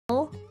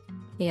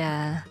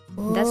Yeah,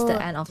 that's the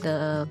end of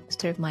the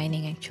strip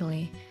mining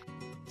actually.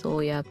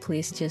 So yeah,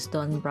 please just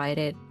don't write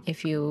it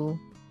if you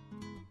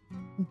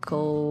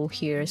go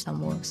here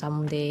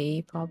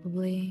someday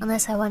probably.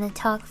 Unless I want to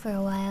talk for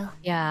a while.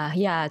 Yeah,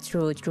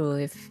 true. If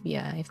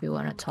you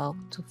want to talk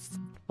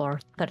for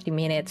 30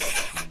 minutes,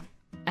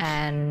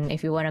 and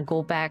if you want to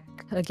go back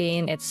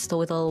again, it's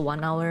total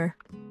 1 hour.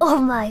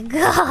 Oh my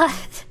god!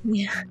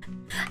 Yeah,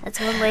 That's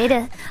one way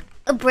to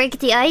break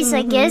the ice,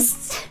 I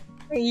guess.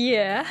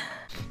 yeah.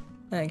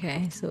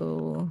 Okay,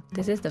 so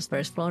this is the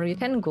first floor. You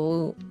can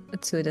go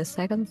to the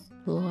second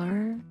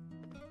floor.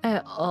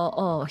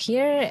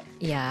 Here,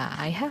 yeah,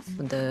 I have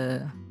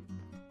the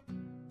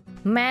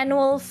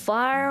manual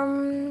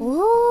farm.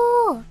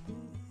 Ooh!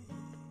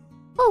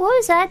 Oh, what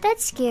was that?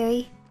 That's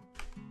scary.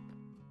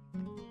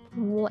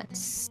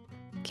 What's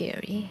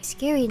scary?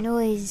 Scary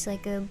noise,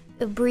 like a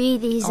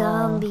breathy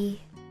zombie.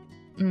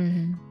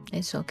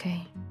 It's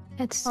okay.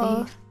 It's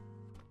Oh. safe.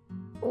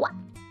 What?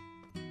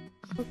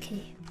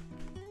 Okay.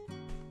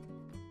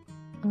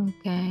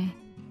 Okay.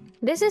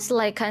 This is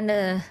like kind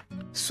of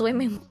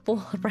swimming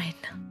pool right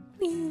now.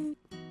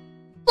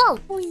 Whoa!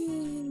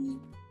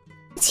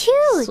 It's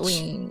huge!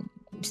 Swing.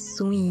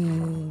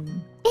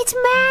 It's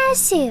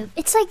massive!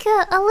 It's like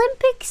a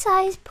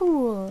Olympic-sized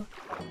pool.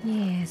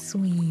 Yeah,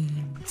 swing.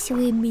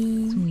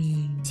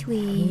 Swimming.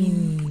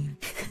 Swing.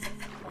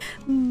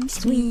 Swim.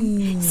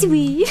 Swing.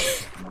 Swim.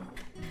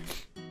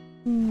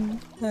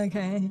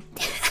 Okay.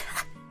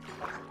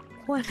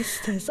 What is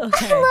this?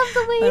 Okay. I love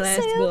the way you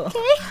Let's say go.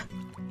 okay.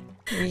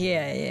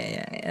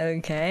 Yeah.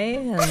 Okay.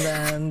 And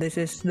then this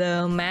is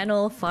the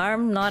manual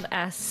farm, not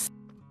as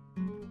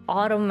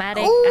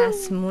automatic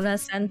as Muna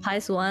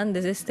Senpai's one.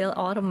 This is still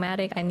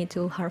automatic. I need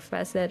to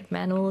harvest it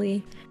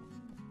manually.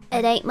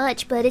 It ain't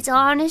much, but it's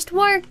honest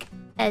work,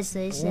 as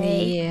they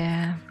say.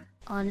 Yeah.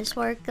 Honest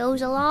work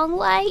goes a long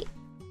way.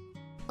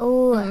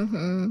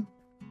 Oh.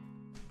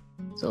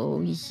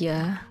 So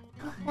yeah.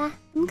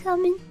 I'm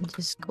coming.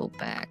 Just go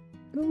back.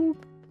 Go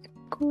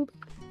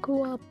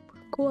up.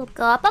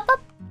 Go up.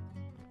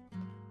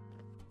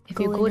 If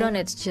you go down,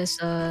 it's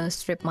just a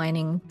strip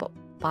mining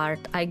part.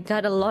 I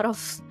got a lot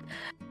of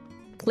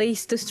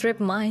place to strip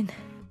mine.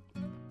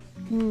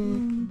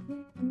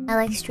 I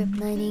like strip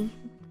mining.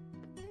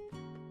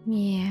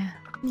 Yeah.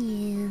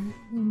 Yeah.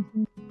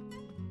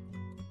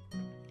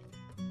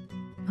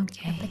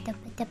 Okay.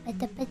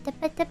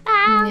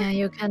 Yeah,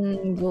 you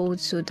can go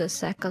to the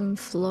second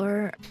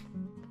floor.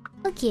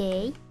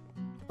 Okay.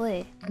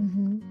 Wait,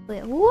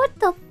 what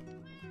the?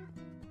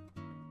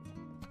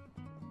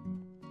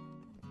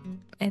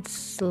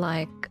 It's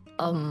like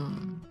I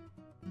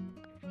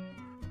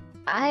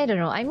don't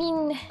know. I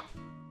mean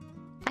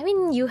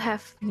you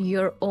have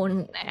your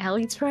own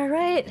elytra,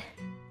 right?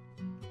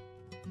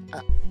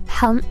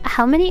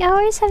 How many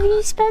hours have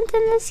you spent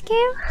in this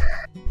game?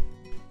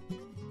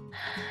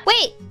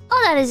 Wait,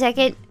 hold on a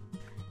second.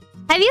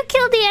 Have you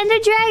killed the Ender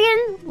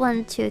Dragon?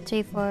 1, 2,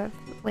 3, 4.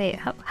 Wait,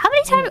 how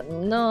many times?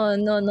 No.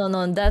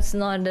 That's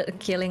not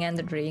killing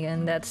Ender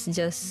Dragon. That's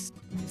just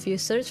if you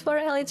search for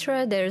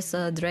elytra, there's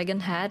a dragon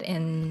head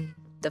in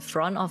the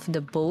front of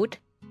the boat.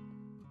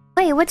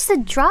 Wait, what's the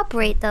drop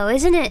rate though?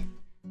 Isn't it?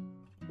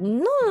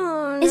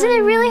 No. Isn't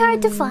it really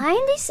hard to find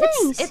these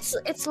things?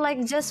 It's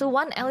like just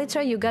one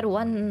elytra, you got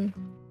one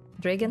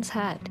dragon's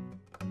head.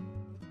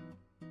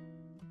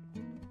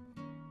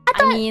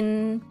 I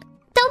mean,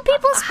 don't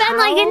people spend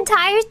like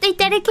they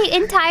dedicate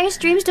entire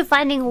streams to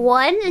finding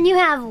one, and you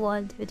have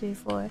 1, 2, 3,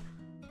 4,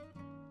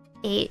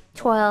 8,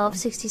 12,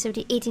 16,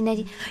 17, 18,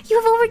 19. You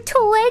have over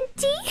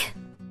 20?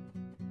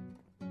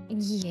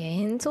 Yeah,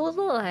 in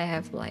total I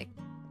have like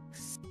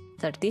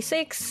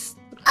 36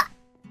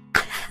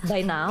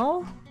 by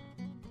now.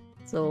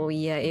 So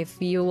yeah,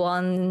 if you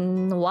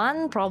want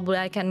one, probably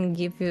I can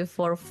give you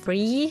for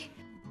free.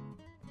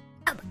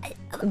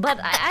 But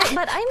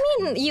I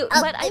mean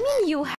you